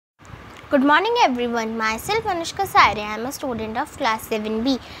Good morning everyone. Myself Anushka Sayare. I am a student of class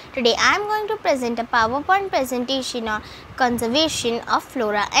 7B. Today I am going to present a PowerPoint presentation on conservation of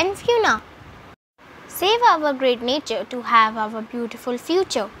flora and fauna. Save our great nature to have our beautiful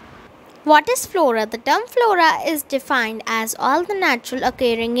future. What is flora? The term flora is defined as all the natural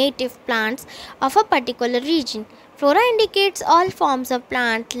occurring native plants of a particular region. Flora indicates all forms of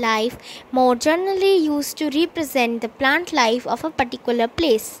plant life, more generally used to represent the plant life of a particular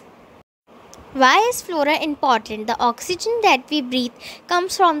place. Why is flora important? The oxygen that we breathe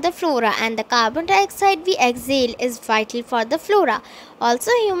comes from the flora and the carbon dioxide we exhale is vital for the flora.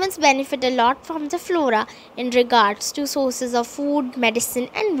 Also, humans benefit a lot from the flora in regards to sources of food, medicine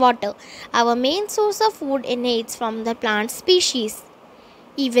and water. Our main source of food emanates from the plant species.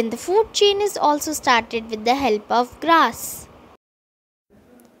 Even the food chain is also started with the help of grass.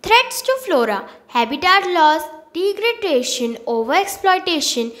 Threats to flora: habitat loss, degradation,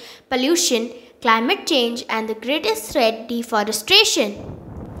 overexploitation, pollution, climate change, and the greatest threat, deforestation.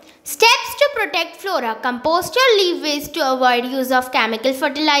 Steps to protect flora: compost your leaf waste to avoid use of chemical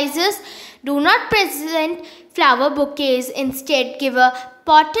fertilizers. Do not present flower bouquets, instead give a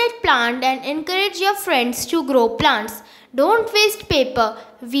potted plant and encourage your friends to grow plants. Don't waste paper.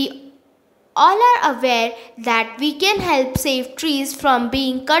 We all are aware that we can help save trees from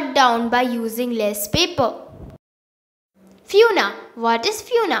being cut down by using less paper. Fauna. What is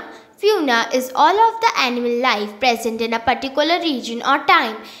fauna? Fauna is all of the animal life present in a particular region or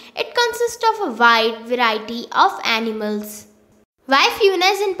time. It consists of a wide variety of animals. Why fauna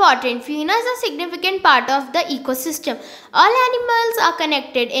is important? Fauna is a significant part of the ecosystem. All animals are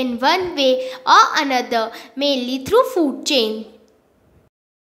connected in one way or another, mainly through food chain.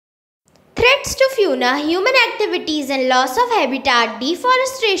 Threats to fauna: human activities and loss of habitat,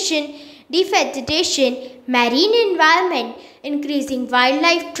 deforestation, deforestation, marine environment, increasing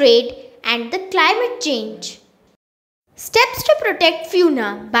wildlife trade, and the climate change. Steps to protect fauna: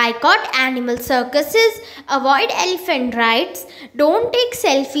 boycott animal circuses, avoid elephant rides, don't take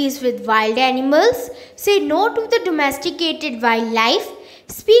selfies with wild animals, say no to the domesticated wildlife,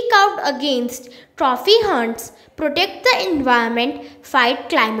 speak out against trophy hunts, protect the environment, fight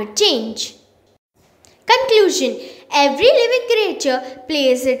climate change. Conclusion: every living creature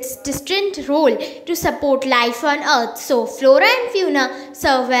plays its distinct role to support life on Earth, so flora and fauna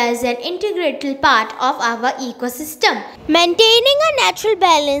serve as an integral part of our ecosystem. Maintaining a natural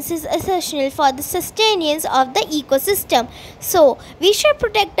balance is essential for the sustenance of the ecosystem, so we should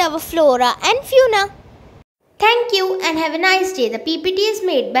protect our flora and fauna. Thank you and have a nice day. The PPT is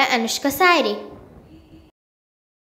made by Anushka Sayare.